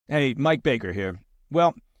Hey, Mike Baker here.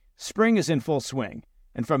 Well, spring is in full swing,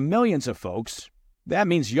 and for millions of folks, that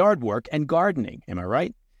means yard work and gardening, am I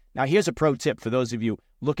right? Now here's a pro tip for those of you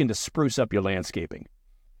looking to spruce up your landscaping.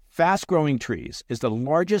 Fast Growing Trees is the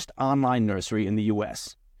largest online nursery in the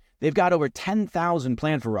U.S. They've got over 10,000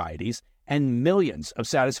 plant varieties and millions of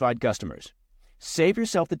satisfied customers. Save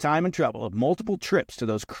yourself the time and trouble of multiple trips to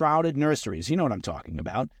those crowded nurseries. You know what I'm talking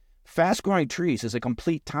about. Fast Growing Trees is a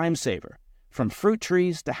complete time saver. From fruit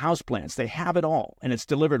trees to houseplants, they have it all, and it's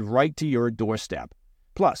delivered right to your doorstep.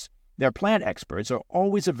 Plus, their plant experts are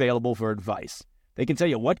always available for advice. They can tell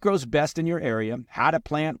you what grows best in your area, how to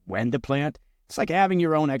plant, when to plant. It's like having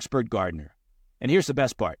your own expert gardener. And here's the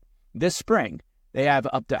best part. This spring, they have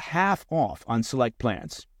up to half off on select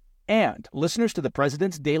plants. And listeners to the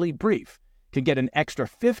President's Daily Brief can get an extra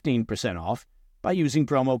 15% off by using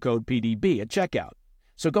promo code PDB at checkout.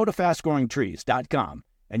 So go to fastgrowingtrees.com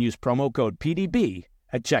and use promo code PDB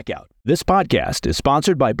at checkout. This podcast is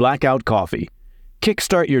sponsored by Blackout Coffee.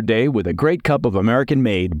 Kickstart your day with a great cup of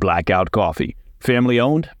American-made Blackout Coffee.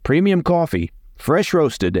 Family-owned, premium coffee, fresh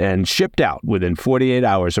roasted, and shipped out within 48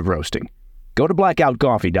 hours of roasting. Go to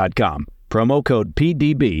blackoutcoffee.com, promo code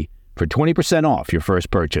PDB for 20% off your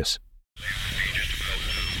first purchase.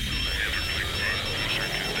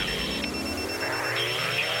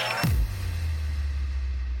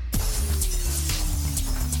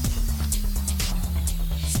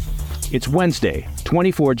 It's Wednesday,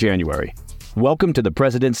 24 January. Welcome to the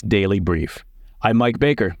President's Daily Brief. I'm Mike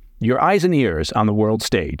Baker, your eyes and ears on the world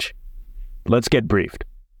stage. Let's get briefed.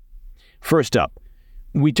 First up,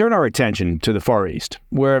 we turn our attention to the Far East,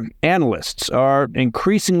 where analysts are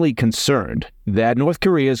increasingly concerned that North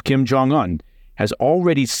Korea's Kim Jong-un has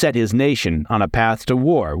already set his nation on a path to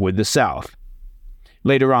war with the South.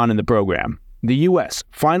 Later on in the program, the U.S.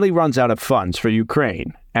 finally runs out of funds for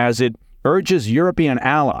Ukraine as it urges European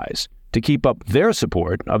allies to keep up their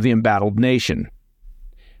support of the embattled nation.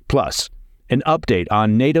 Plus, an update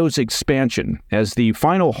on NATO's expansion as the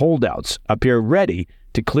final holdouts appear ready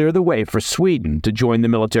to clear the way for Sweden to join the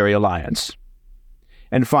military alliance.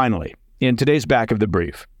 And finally, in today's Back of the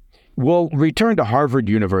Brief, we'll return to Harvard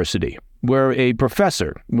University, where a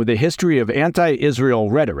professor with a history of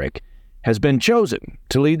anti-Israel rhetoric has been chosen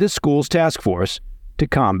to lead the school's task force to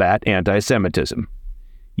combat anti-Semitism.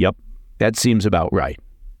 Yep, that seems about right.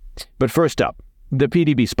 But first up, the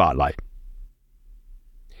PDB Spotlight.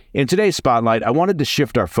 In today's Spotlight, I wanted to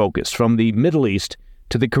shift our focus from the Middle East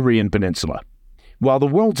to the Korean Peninsula. While the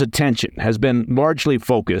world's attention has been largely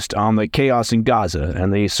focused on the chaos in Gaza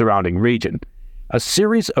and the surrounding region, a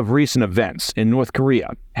series of recent events in North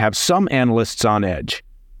Korea have some analysts on edge,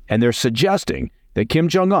 and they're suggesting that Kim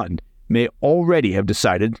Jong-un may already have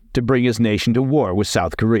decided to bring his nation to war with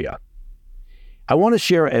South Korea. I want to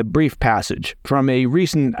share a brief passage from a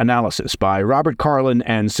recent analysis by Robert Carlin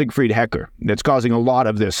and Siegfried Hecker that's causing a lot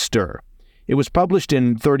of this stir. It was published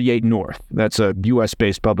in 38 North. That's a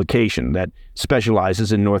U.S.-based publication that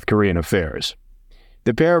specializes in North Korean affairs.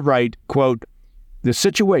 The pair write, quote, "The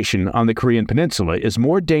situation on the Korean Peninsula is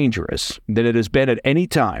more dangerous than it has been at any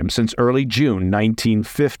time since early June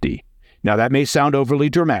 1950. Now, that may sound overly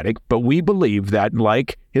dramatic, but we believe that,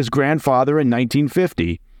 like his grandfather in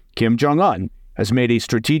 1950, Kim Jong-un has made a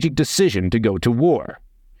strategic decision to go to war.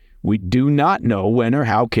 We do not know when or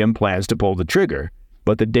how Kim plans to pull the trigger,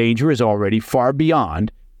 but the danger is already far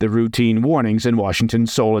beyond the routine warnings in Washington,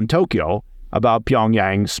 Seoul, and Tokyo about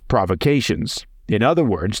Pyongyang's provocations. In other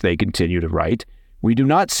words, they continue to write, we do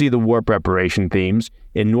not see the war preparation themes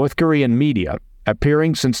in North Korean media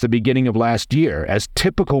appearing since the beginning of last year as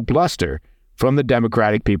typical bluster from the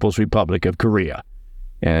Democratic People's Republic of Korea."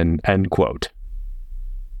 End quote.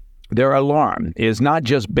 Their alarm is not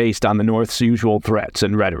just based on the North's usual threats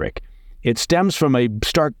and rhetoric. It stems from a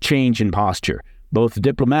stark change in posture, both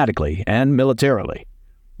diplomatically and militarily.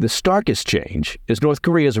 The starkest change is North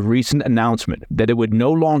Korea's recent announcement that it would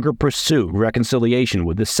no longer pursue reconciliation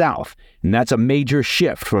with the South, and that's a major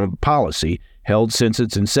shift from a policy held since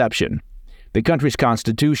its inception. The country's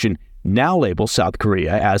constitution now labels South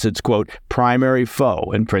Korea as its, quote, primary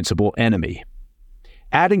foe and principal enemy.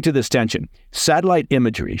 Adding to this tension, satellite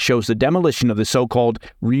imagery shows the demolition of the so-called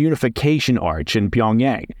reunification arch in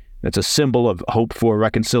Pyongyang. That's a symbol of hope for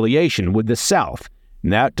reconciliation with the South.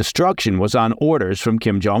 And that destruction was on orders from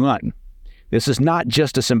Kim Jong-un. This is not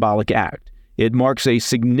just a symbolic act. It marks a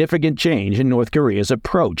significant change in North Korea's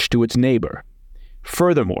approach to its neighbor.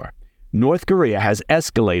 Furthermore, North Korea has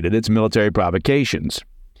escalated its military provocations.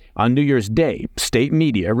 On New Year's Day, state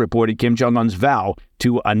media reported Kim Jong-un's vow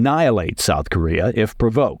to annihilate South Korea if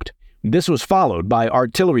provoked. This was followed by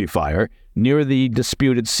artillery fire near the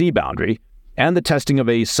disputed sea boundary, and the testing of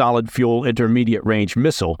a solid-fuel intermediate-range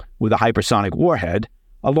missile with a hypersonic warhead,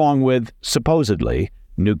 along with, supposedly,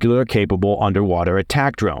 nuclear-capable underwater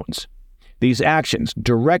attack drones. These actions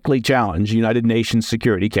directly challenge United Nations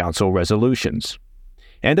Security Council resolutions.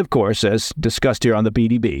 And of course, as discussed here on the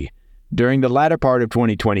PDB, during the latter part of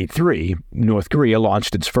 2023, North Korea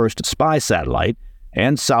launched its first spy satellite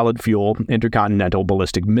and solid-fuel intercontinental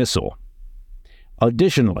ballistic missile.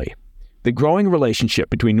 Additionally, the growing relationship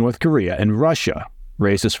between North Korea and Russia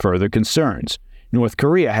raises further concerns. North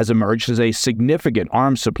Korea has emerged as a significant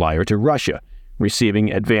arms supplier to Russia,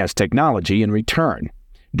 receiving advanced technology in return.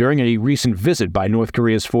 During a recent visit by North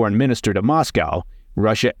Korea's foreign minister to Moscow,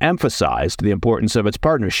 Russia emphasized the importance of its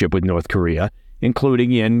partnership with North Korea,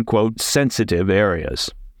 including in, quote, sensitive areas.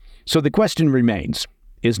 So the question remains,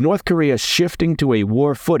 is North Korea shifting to a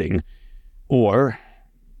war footing, or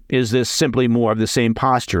is this simply more of the same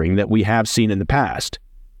posturing that we have seen in the past?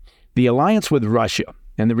 The alliance with Russia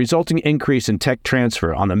and the resulting increase in tech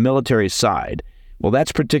transfer on the military side, well,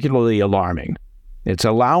 that's particularly alarming. It's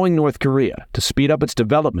allowing North Korea to speed up its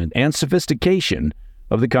development and sophistication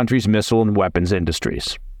of the country's missile and weapons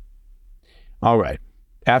industries. All right,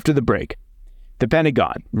 after the break, the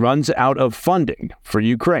Pentagon runs out of funding for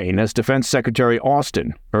Ukraine as Defense Secretary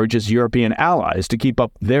Austin urges European allies to keep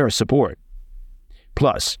up their support.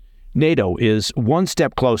 Plus, NATO is one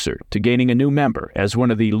step closer to gaining a new member as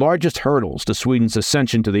one of the largest hurdles to Sweden's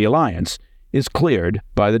ascension to the alliance is cleared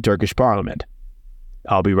by the Turkish parliament.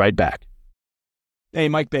 I'll be right back. Hey,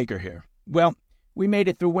 Mike Baker here. Well, we made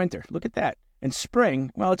it through winter. Look at that. And spring,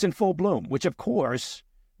 well, it's in full bloom, which of course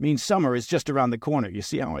means summer is just around the corner. You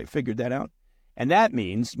see how I figured that out? And that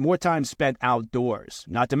means more time spent outdoors.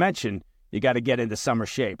 Not to mention, you got to get into summer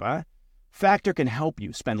shape, huh? Factor can help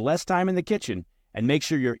you spend less time in the kitchen and make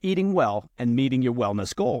sure you're eating well and meeting your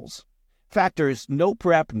wellness goals. Factor's no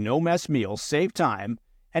prep, no mess meals save time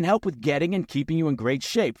and help with getting and keeping you in great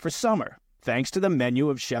shape for summer, thanks to the menu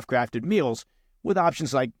of chef-crafted meals with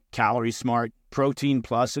options like Calorie Smart, Protein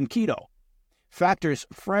Plus, and Keto. Factor's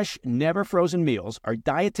fresh, never-frozen meals are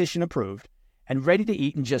dietitian approved and ready to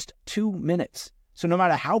eat in just 2 minutes. So no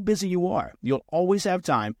matter how busy you are, you'll always have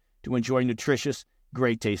time to enjoy nutritious,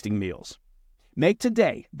 great-tasting meals. Make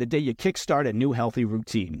today the day you kickstart a new healthy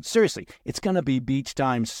routine. Seriously, it's going to be beach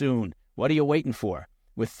time soon. What are you waiting for?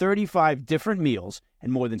 With 35 different meals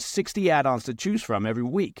and more than 60 add-ons to choose from every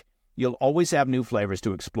week, you'll always have new flavors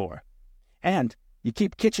to explore. And you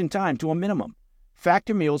keep kitchen time to a minimum.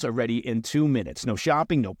 Factor meals are ready in 2 minutes. No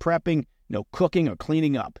shopping, no prepping, no cooking or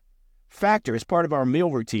cleaning up. Factor is part of our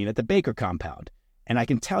meal routine at the Baker compound. And I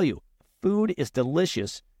can tell you, food is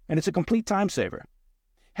delicious and it's a complete time saver.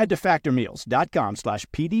 Head to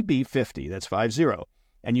factormeals.com/PDB50, that's 50,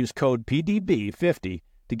 and use code PDB50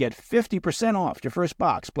 to get 50% off your first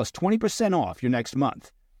box plus 20% off your next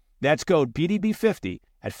month. That's code PDB50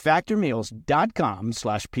 at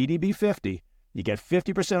factormeals.com/PDB50. You get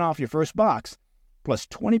 50% off your first box plus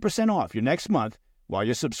 20% off your next month while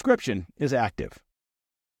your subscription is active.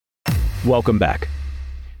 Welcome back.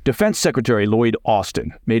 Defense Secretary Lloyd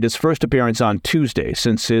Austin made his first appearance on Tuesday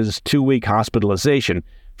since his 2-week hospitalization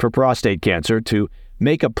for prostate cancer to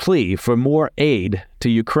make a plea for more aid to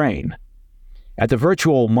Ukraine. At the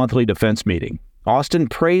virtual monthly defense meeting, Austin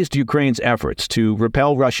praised Ukraine's efforts to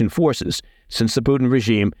repel Russian forces since the Putin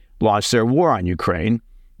regime launched their war on Ukraine,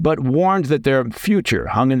 but warned that their future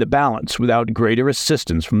hung in the balance without greater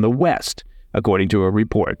assistance from the West, according to a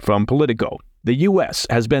report from Politico. The U.S.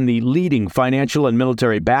 has been the leading financial and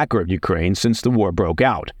military backer of Ukraine since the war broke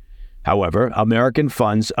out. However, American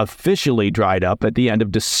funds officially dried up at the end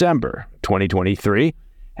of December 2023,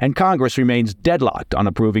 and Congress remains deadlocked on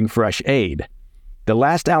approving fresh aid. The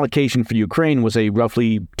last allocation for Ukraine was a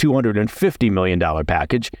roughly $250 million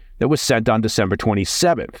package that was sent on December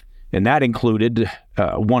 27th, and that included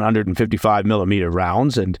 155mm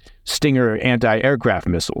rounds and Stinger anti-aircraft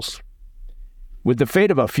missiles. With the fate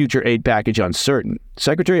of a future aid package uncertain,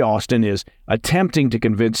 Secretary Austin is attempting to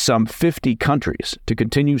convince some 50 countries to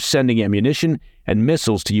continue sending ammunition and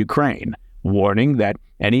missiles to Ukraine, warning that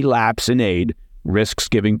any lapse in aid risks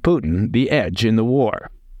giving Putin the edge in the war.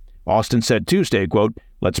 Austin said Tuesday, quote,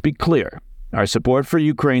 "Let's be clear. Our support for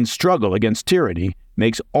Ukraine's struggle against tyranny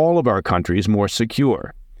makes all of our countries more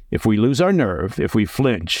secure. If we lose our nerve, if we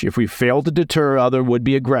flinch, if we fail to deter other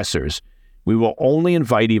would-be aggressors, we will only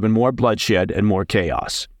invite even more bloodshed and more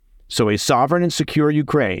chaos. So a sovereign and secure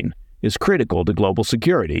Ukraine is critical to global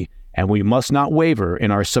security, and we must not waver in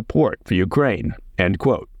our support for Ukraine," end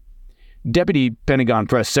quote. Deputy Pentagon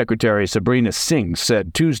Press Secretary Sabrina Singh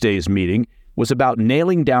said Tuesday's meeting was about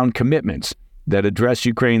nailing down commitments that address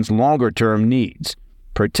Ukraine's longer-term needs,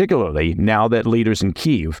 particularly now that leaders in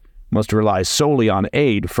Kyiv must rely solely on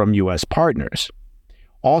aid from U.S. partners.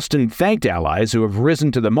 Austin thanked allies who have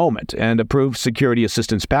risen to the moment and approved security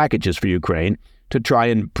assistance packages for Ukraine to try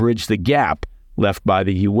and bridge the gap left by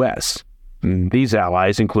the U.S. These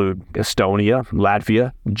allies include Estonia,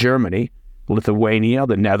 Latvia, Germany, Lithuania,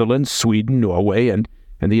 the Netherlands, Sweden, Norway, and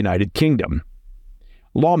the United Kingdom.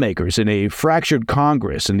 Lawmakers in a fractured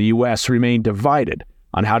Congress in the U.S. remain divided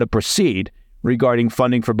on how to proceed regarding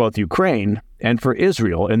funding for both Ukraine and for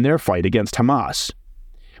Israel in their fight against Hamas.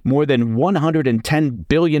 More than $110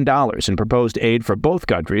 billion in proposed aid for both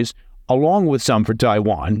countries, along with some for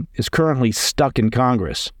Taiwan, is currently stuck in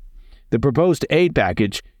Congress. The proposed aid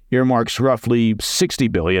package earmarks roughly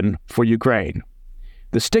 $60 billion for Ukraine.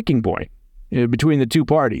 The sticking point between the two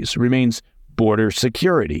parties remains border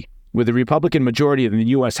security, with the Republican majority in the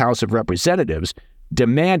U.S. House of Representatives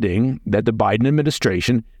demanding that the Biden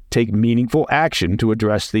administration take meaningful action to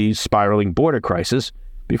address the spiraling border crisis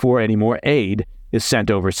before any more aid is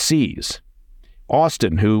sent overseas.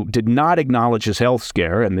 Austin, who did not acknowledge his health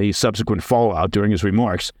scare and the subsequent fallout during his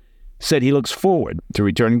remarks, said he looks forward to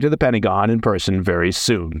returning to the Pentagon in person very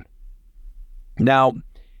soon. Now,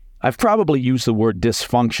 I've probably used the word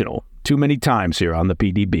dysfunctional too many times here on the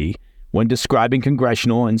PDB when describing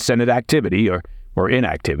congressional and Senate activity or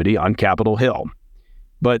inactivity on Capitol Hill.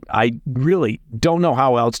 But I really don't know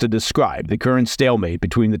how else to describe the current stalemate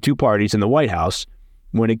between the two parties in the White House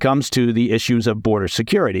when it comes to the issues of border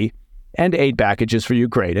security and aid packages for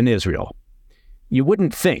Ukraine and Israel. You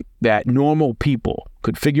wouldn't think that normal people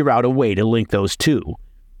could figure out a way to link those two,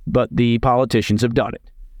 but the politicians have done it.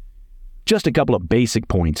 Just a couple of basic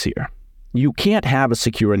points here. You can't have a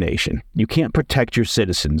secure nation. You can't protect your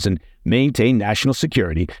citizens and maintain national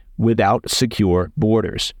security without secure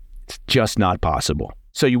borders. It's just not possible.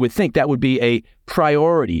 So you would think that would be a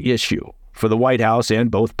priority issue for the White House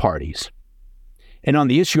and both parties. And on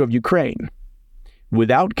the issue of Ukraine,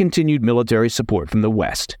 without continued military support from the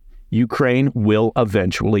West, Ukraine will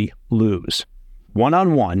eventually lose.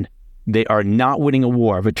 One-on-one, they are not winning a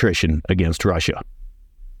war of attrition against Russia.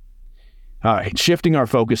 All right, shifting our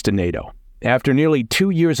focus to NATO. After nearly 2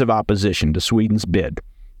 years of opposition to Sweden's bid,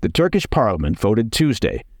 the Turkish parliament voted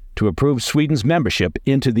Tuesday to approve Sweden's membership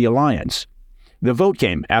into the alliance. The vote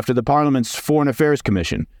came after the parliament's Foreign Affairs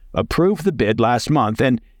Commission approved the bid last month,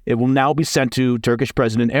 and it will now be sent to Turkish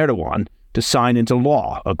President Erdogan to sign into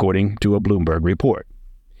law, according to a Bloomberg report.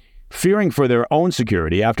 Fearing for their own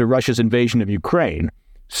security after Russia's invasion of Ukraine,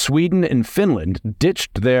 Sweden and Finland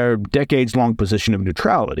ditched their decades-long position of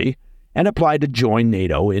neutrality and applied to join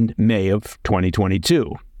NATO in May of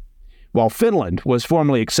 2022. While Finland was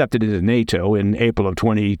formally accepted into NATO in April of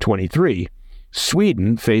 2023,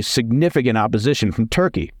 Sweden faced significant opposition from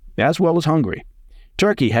Turkey, as well as Hungary.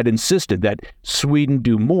 Turkey had insisted that Sweden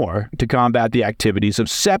do more to combat the activities of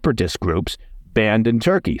separatist groups banned in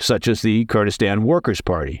Turkey, such as the Kurdistan Workers'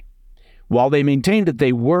 Party. While they maintained that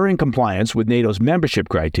they were in compliance with NATO's membership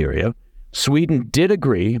criteria, Sweden did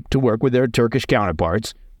agree to work with their Turkish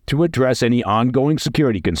counterparts to address any ongoing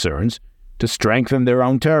security concerns, to strengthen their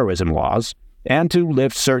own terrorism laws, and to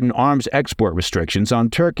lift certain arms export restrictions on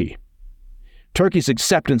Turkey. Turkey's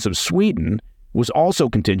acceptance of Sweden was also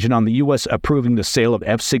contingent on the U.S. approving the sale of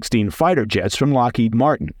F-16 fighter jets from Lockheed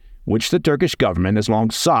Martin, which the Turkish government has long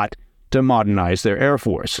sought to modernize their air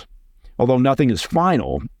force. Although nothing is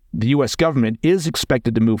final, the U.S. government is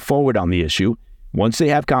expected to move forward on the issue once they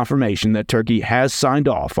have confirmation that Turkey has signed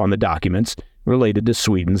off on the documents related to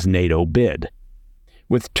Sweden's NATO bid.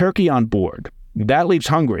 With Turkey on board, that leaves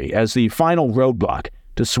Hungary as the final roadblock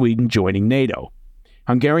to Sweden joining NATO.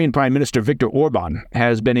 Hungarian Prime Minister Viktor Orban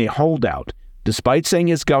has been a holdout, despite saying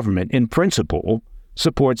his government, in principle,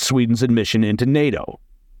 supports Sweden's admission into NATO.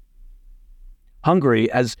 Hungary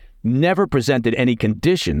has never presented any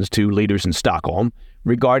conditions to leaders in Stockholm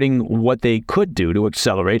regarding what they could do to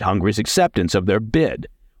accelerate Hungary's acceptance of their bid.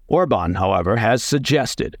 Orban, however, has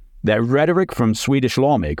suggested that rhetoric from Swedish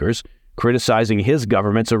lawmakers criticizing his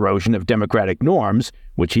government's erosion of democratic norms,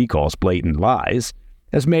 which he calls blatant lies,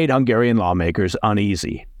 has made Hungarian lawmakers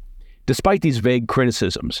uneasy. Despite these vague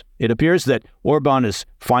criticisms, it appears that Orban is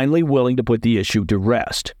finally willing to put the issue to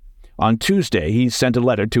rest. On Tuesday, he sent a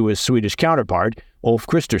letter to his Swedish counterpart, Ulf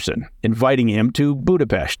Kristersson, inviting him to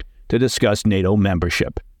Budapest to discuss NATO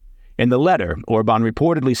membership. In the letter, Orban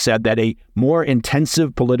reportedly said that a more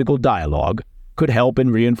intensive political dialogue could help in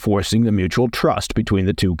reinforcing the mutual trust between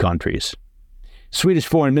the two countries. Swedish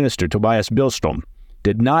Foreign Minister Tobias Billström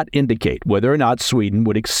did not indicate whether or not Sweden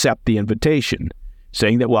would accept the invitation,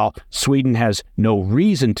 saying that while Sweden has no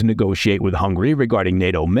reason to negotiate with Hungary regarding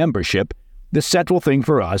NATO membership, The central thing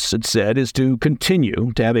for us, it said, is to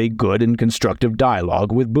continue to have a good and constructive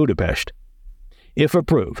dialogue with Budapest. If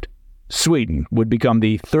approved, Sweden would become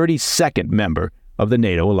the 32nd member of the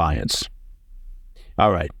NATO alliance.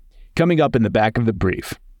 All right, coming up in the back of the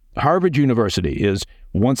brief, Harvard University is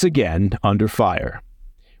once again under fire.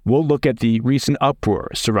 We'll look at the recent uproar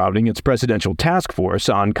surrounding its presidential task force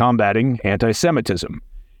on combating anti-Semitism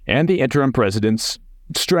and the interim president's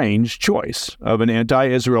strange choice of an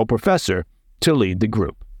anti-Israel professor to lead the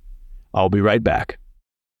group. I'll be right back.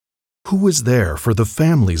 Who is there for the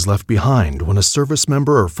families left behind when a service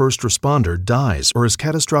member or first responder dies or is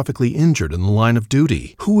catastrophically injured in the line of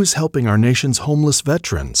duty? Who is helping our nation's homeless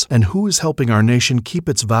veterans? And who is helping our nation keep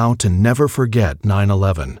its vow to never forget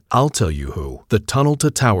 9/11? I'll tell you who. The Tunnel to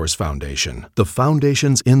Towers Foundation. The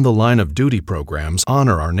foundation's In the Line of Duty programs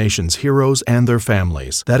honor our nation's heroes and their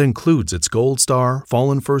families. That includes its Gold Star,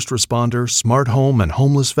 Fallen First Responder, Smart Home, and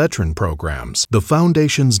Homeless Veteran programs. The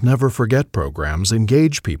foundation's Never Forget programs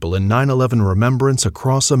engage people in 9/11 remembrance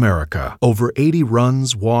across America. Over 80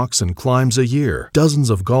 runs, walks, and climbs a year, dozens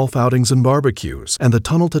of golf outings and barbecues, and the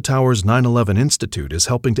Tunnel to Towers 9/11 Institute is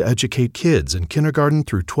helping to educate kids in kindergarten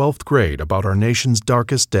through 12th grade about our nation's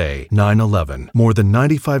darkest day, 9/11. More than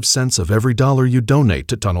 95 cents of every dollar you donate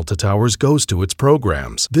to Tunnel to Towers goes to its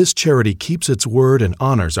programs. This charity keeps its word and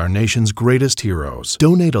honors our nation's greatest heroes.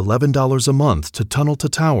 Donate $11 a month to Tunnel to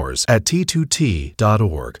Towers at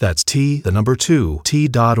T2T.org. That's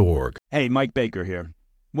T2T.org. Hey, Mike Baker here.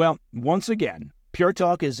 Well, once again, Pure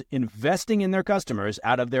Talk is investing in their customers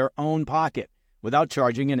out of their own pocket without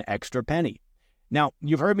charging an extra penny. Now,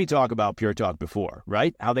 you've heard me talk about Pure Talk before,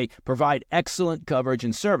 right? How they provide excellent coverage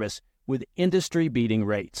and service with industry-beating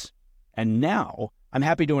rates. And now, I'm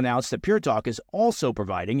happy to announce that Pure Talk is also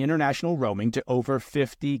providing international roaming to over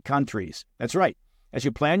 50 countries. That's right. As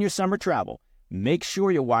you plan your summer travel, make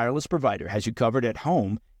sure your wireless provider has you covered at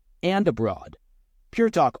home and abroad.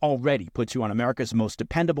 Pure Talk already puts you on America's most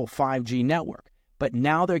dependable 5G network, but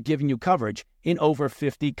now they're giving you coverage in over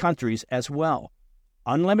 50 countries as well.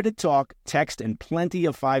 Unlimited talk, text, and plenty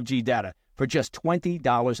of 5G data for just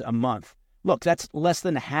 $20 a month. Look, that's less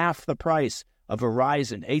than half the price of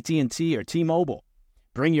Verizon, AT&T, or T-Mobile.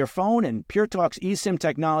 Bring your phone, and Pure Talk's eSIM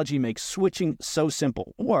technology makes switching so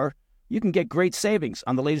simple. Or you can get great savings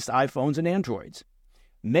on the latest iPhones and Androids.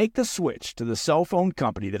 Make the switch to the cell phone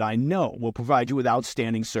company that I know will provide you with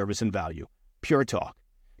outstanding service and value, Pure Talk.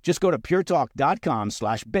 Just go to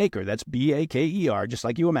puretalk.com/Baker, that's Baker, just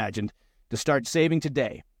like you imagined, to start saving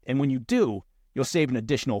today. And when you do, you'll save an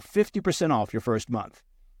additional 50% off your first month.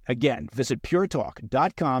 Again, visit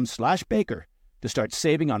puretalk.com/Baker to start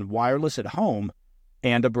saving on wireless at home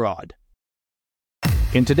and abroad.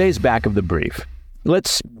 In today's back of the brief,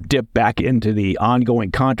 let's dip back into the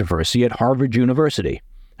ongoing controversy at Harvard University.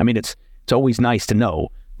 I mean, it's always nice to know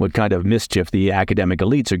what kind of mischief the academic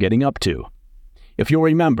elites are getting up to. If you'll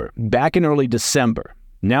remember, back in early December,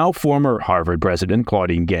 now former Harvard president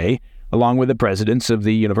Claudine Gay, along with the presidents of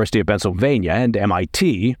the University of Pennsylvania and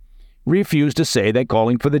MIT, refused to say that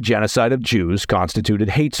calling for the genocide of Jews constituted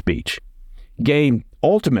hate speech. Gay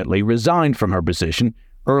ultimately resigned from her position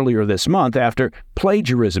earlier this month after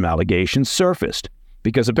plagiarism allegations surfaced,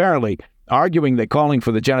 because apparently arguing that calling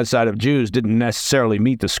for the genocide of Jews didn't necessarily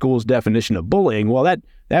meet the school's definition of bullying, well,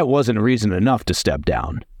 that wasn't reason enough to step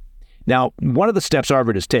down. Now, one of the steps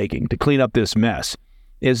Harvard is taking to clean up this mess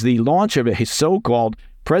is the launch of a so-called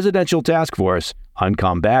Presidential Task Force on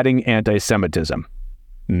Combating Anti-Semitism.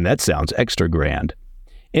 That sounds extra grand.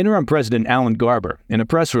 Interim President Alan Garber, in a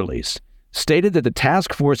press release, stated that the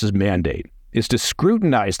task force's mandate is to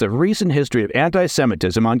scrutinize the recent history of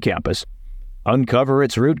anti-Semitism on campus, uncover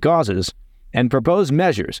its root causes, and propose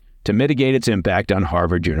measures to mitigate its impact on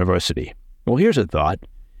Harvard University. Well, here's a thought.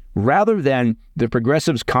 Rather than the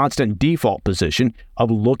progressives' constant default position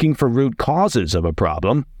of looking for root causes of a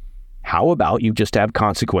problem, how about you just have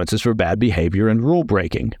consequences for bad behavior and rule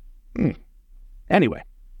breaking? Anyway,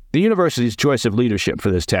 the university's choice of leadership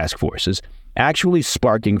for this task force is actually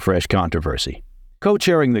sparking fresh controversy.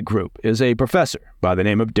 Co-chairing the group is a professor by the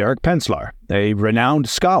name of Derek Penslar, a renowned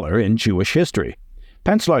scholar in Jewish history.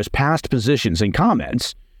 Penslar's past positions and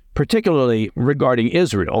comments, particularly regarding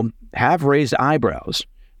Israel, have raised eyebrows.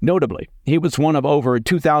 Notably, he was one of over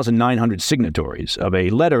 2,900 signatories of a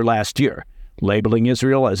letter last year labeling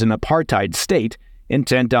Israel as an apartheid state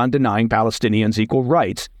intent on denying Palestinians equal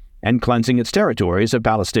rights and cleansing its territories of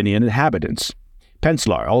Palestinian inhabitants.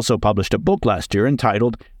 Penslar also published a book last year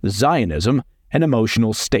entitled Zionism, an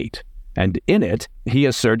Emotional State, and in it, he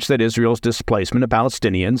asserts that Israel's displacement of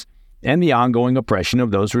Palestinians and the ongoing oppression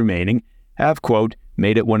of those remaining have, quote,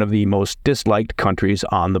 made it one of the most disliked countries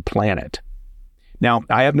on the planet. Now,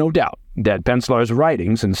 I have no doubt that Penslar's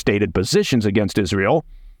writings and stated positions against Israel,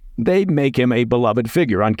 they make him a beloved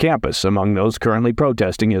figure on campus among those currently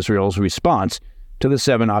protesting Israel's response to the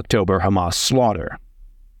 7 October Hamas slaughter.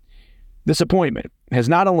 This appointment has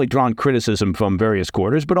not only drawn criticism from various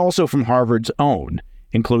quarters, but also from Harvard's own,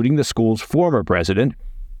 including the school's former president,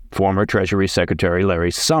 former Treasury Secretary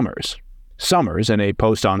Larry Summers. Summers, in a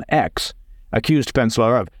post on X, accused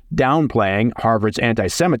Penslar of downplaying Harvard's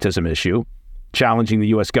anti-Semitism issue, challenging the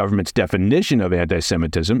U.S. government's definition of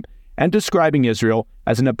anti-Semitism, and describing Israel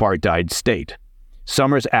as an apartheid state.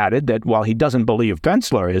 Summers added that while he doesn't believe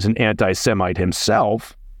Penslar is an anti-Semite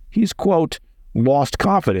himself, he's, quote, lost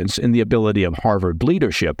confidence in the ability of Harvard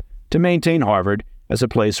leadership to maintain Harvard as a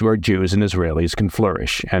place where Jews and Israelis can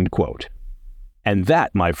flourish, end quote. And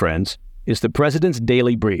that, my friends, is the President's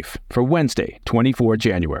Daily Brief for Wednesday, 24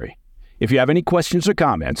 January. If you have any questions or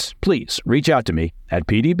comments, please reach out to me at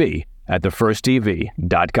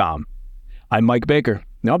pdb@thefirsttv.com. I'm Mike Baker,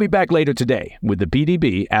 and I'll be back later today with the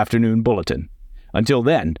PDB Afternoon Bulletin. Until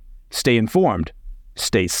then, stay informed,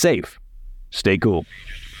 stay safe, stay cool.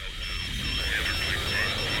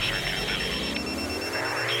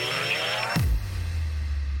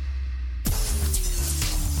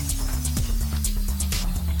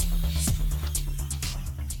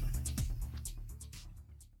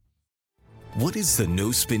 What is the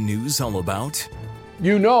No Spin News all about?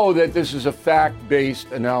 You know that this is a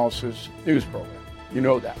fact-based analysis news program. You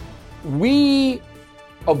know that. We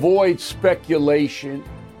avoid speculation.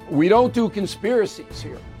 We don't do conspiracies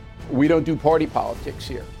here. We don't do party politics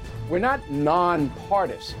here. We're not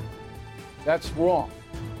nonpartisan. That's wrong.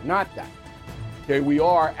 Not that. Okay, we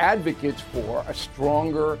are advocates for a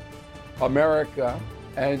stronger America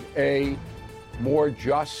and a more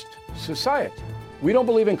just society. We don't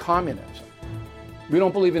believe in communism. We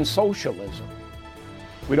don't believe in socialism.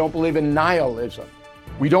 We don't believe in nihilism.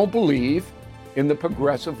 We don't believe in the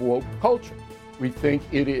progressive woke culture. We think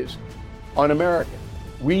it is un-American.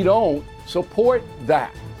 We don't support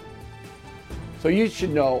that. So you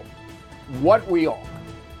should know what we are,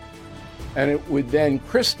 and it would then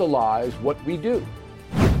crystallize what we do.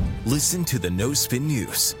 Listen to the No Spin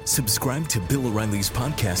News. Subscribe to Bill O'Reilly's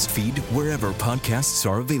podcast feed wherever podcasts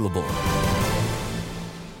are available.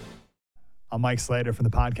 I'm Mike Slater from the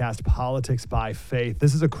podcast Politics by Faith.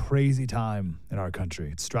 This is a crazy time in our country.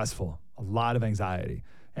 It's stressful, a lot of anxiety,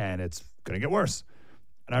 and it's going to get worse.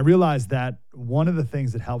 And I realized that one of the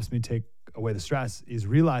things that helps me take away the stress is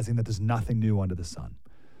realizing that there's nothing new under the sun.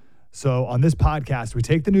 So on this podcast, we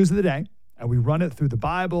take the news of the day and we run it through the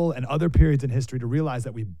Bible and other periods in history to realize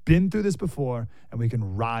that we've been through this before and we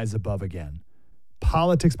can rise above again.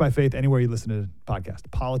 Politics by Faith, anywhere you listen to the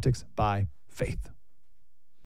podcast. Politics by Faith.